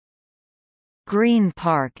Green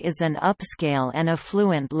Park is an upscale and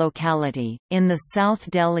affluent locality, in the South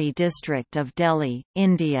Delhi district of Delhi,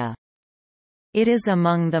 India. It is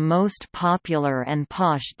among the most popular and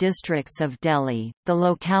posh districts of Delhi. The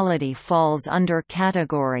locality falls under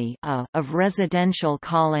Category A of residential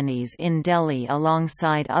colonies in Delhi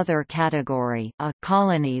alongside other Category A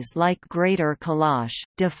colonies like Greater Kailash,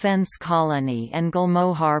 Defence Colony and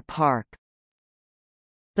Gulmohar Park.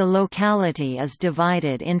 The locality is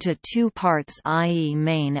divided into two parts, i.e.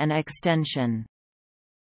 main and extension.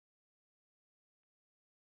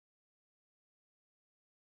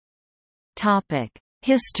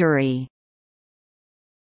 History.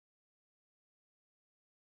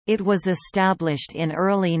 It was established in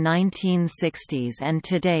early 1960s and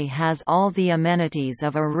today has all the amenities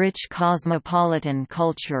of a rich cosmopolitan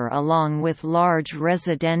culture along with large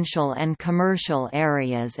residential and commercial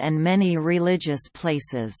areas and many religious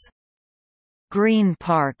places. Green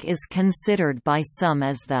Park is considered by some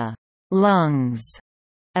as the lungs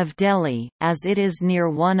of Delhi, as it is near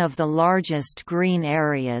one of the largest green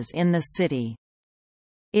areas in the city.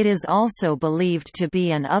 It is also believed to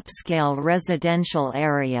be an upscale residential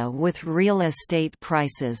area with real estate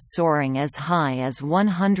prices soaring as high as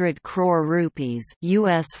 100 crore rupees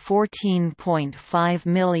 (US $14.5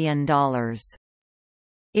 million).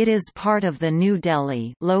 It is part of the New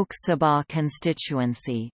Delhi Lok Sabha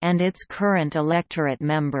constituency, and its current electorate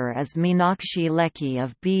member is Meenakshi Lekhi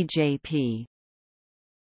of BJP.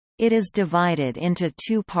 It is divided into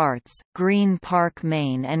two parts, Green Park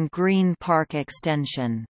Main and Green Park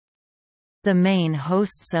Extension. The main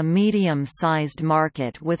hosts a medium-sized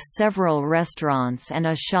market with several restaurants and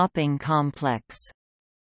a shopping complex.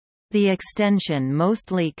 The extension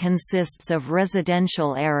mostly consists of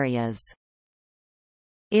residential areas.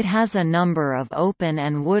 It has a number of open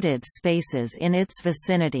and wooded spaces in its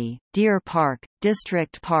vicinity, Deer Park,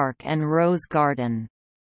 District Park and Rose Garden.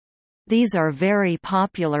 These are very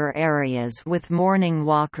popular areas with morning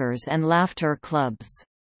walkers and laughter clubs.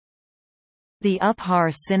 The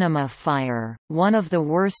Uphar cinema fire, one of the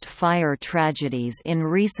worst fire tragedies in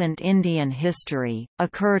recent Indian history,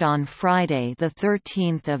 occurred on Friday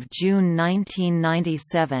 13 June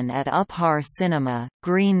 1997 at Uphar Cinema,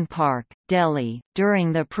 Green Park, Delhi,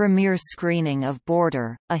 during the premiere screening of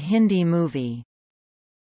Border, a Hindi movie.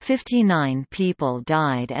 59 people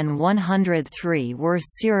died and 103 were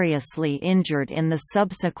seriously injured in the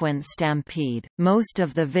subsequent stampede. Most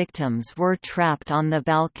of the victims were trapped on the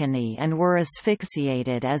balcony and were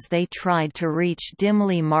asphyxiated as they tried to reach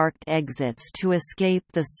dimly marked exits to escape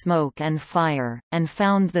the smoke and fire, and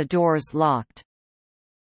found the doors locked.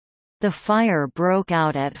 The fire broke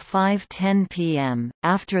out at 5:10 p.m.,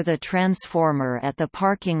 after the transformer at the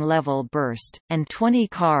parking level burst, and 20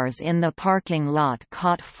 cars in the parking lot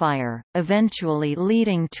caught fire, eventually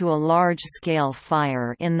leading to a large-scale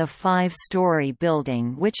fire in the 5-story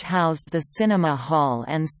building which housed the cinema hall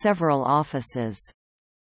and several offices.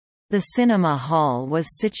 The cinema hall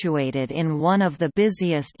was situated in one of the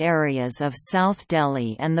busiest areas of South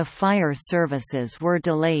Delhi and the fire services were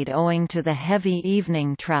delayed owing to the heavy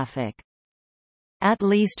evening traffic. At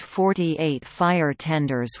least 48 fire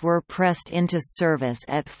tenders were pressed into service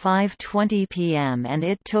at 5:20 p.m. and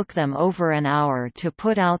it took them over an hour to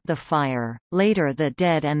put out the fire. Later, the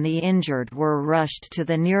dead and the injured were rushed to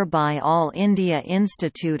the nearby All India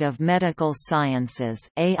Institute of Medical Sciences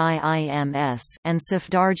 (AIIMS) and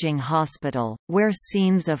Safdarjung Hospital, where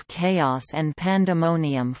scenes of chaos and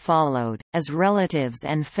pandemonium followed, as relatives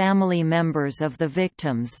and family members of the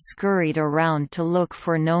victims scurried around to look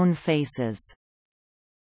for known faces.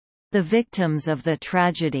 The victims of the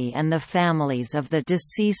tragedy and the families of the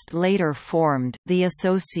deceased later formed the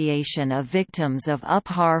Association of Victims of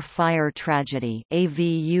Uphar Fire Tragedy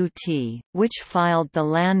 (AVUT), which filed the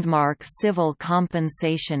landmark civil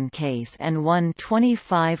compensation case and won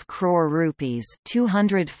 25 crore rupees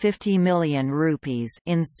 (250 million rupees)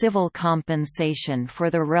 in civil compensation for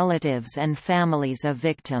the relatives and families of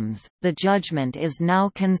victims. The judgment is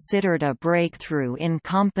now considered a breakthrough in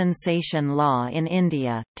compensation law in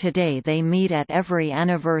India. Today they meet at every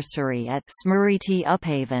anniversary at Smriti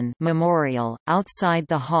Uphavan Memorial, outside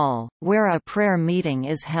the hall, where a prayer meeting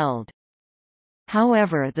is held.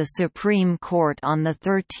 However, the Supreme Court on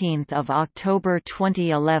 13 October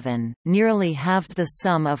 2011, nearly halved the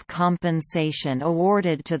sum of compensation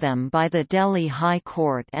awarded to them by the Delhi High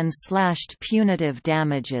Court and slashed punitive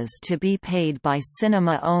damages to be paid by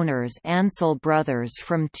cinema owners Ansal Brothers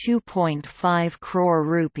from 2.5 crore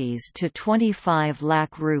rupees to 25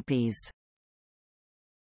 lakh rupees.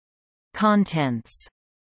 Contents.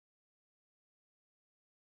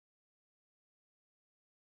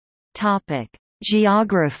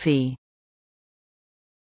 Geography.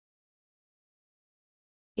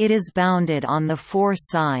 It is bounded on the four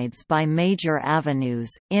sides by major avenues: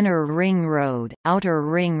 Inner Ring Road, Outer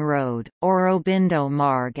Ring Road, Aurobindo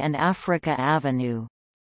Marg and Africa Avenue.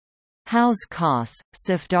 Haus Khas,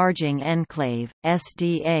 Safdarjung Enclave,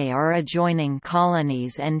 SDA are adjoining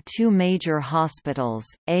colonies and two major hospitals,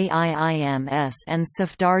 AIIMS and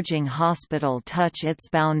Safdarjung Hospital touch its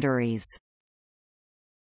boundaries.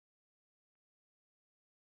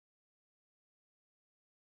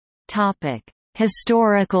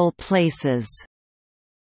 Historical places.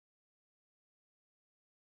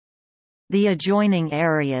 The adjoining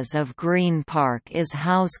areas of Green Park is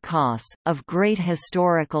Haus Khas, of great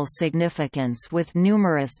historical significance with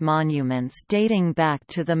numerous monuments dating back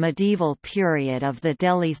to the medieval period of the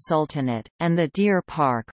Delhi Sultanate, and the Deer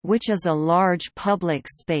Park, which is a large public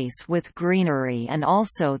space with greenery, and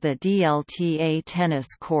also the DLTA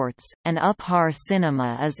tennis courts, and Upar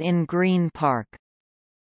Cinema is in Green Park.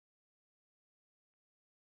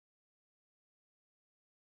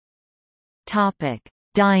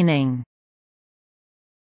 Dining.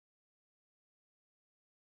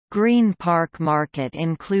 Green Park Market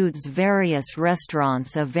includes various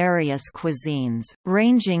restaurants of various cuisines,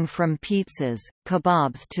 ranging from pizzas,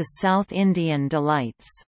 kebabs to South Indian delights.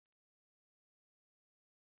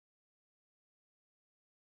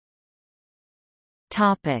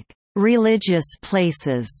 Religious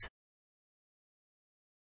places.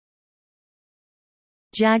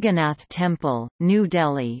 Jagannath Temple, New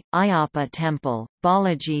Delhi, Ayappa Temple,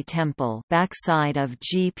 Balaji Temple backside of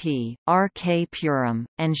GP, RK Puram,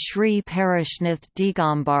 and Sri Parashnath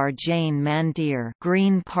Digambar Jain Mandir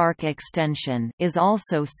Green Park Extension is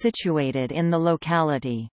also situated in the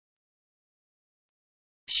locality.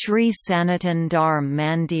 Sri Sanatan Dharm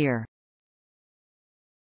Mandir.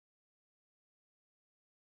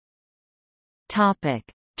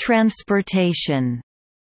 Transportation.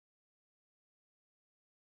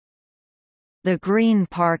 The Green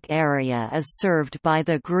Park area is served by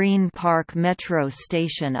the Green Park Metro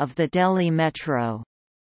station of the Delhi Metro.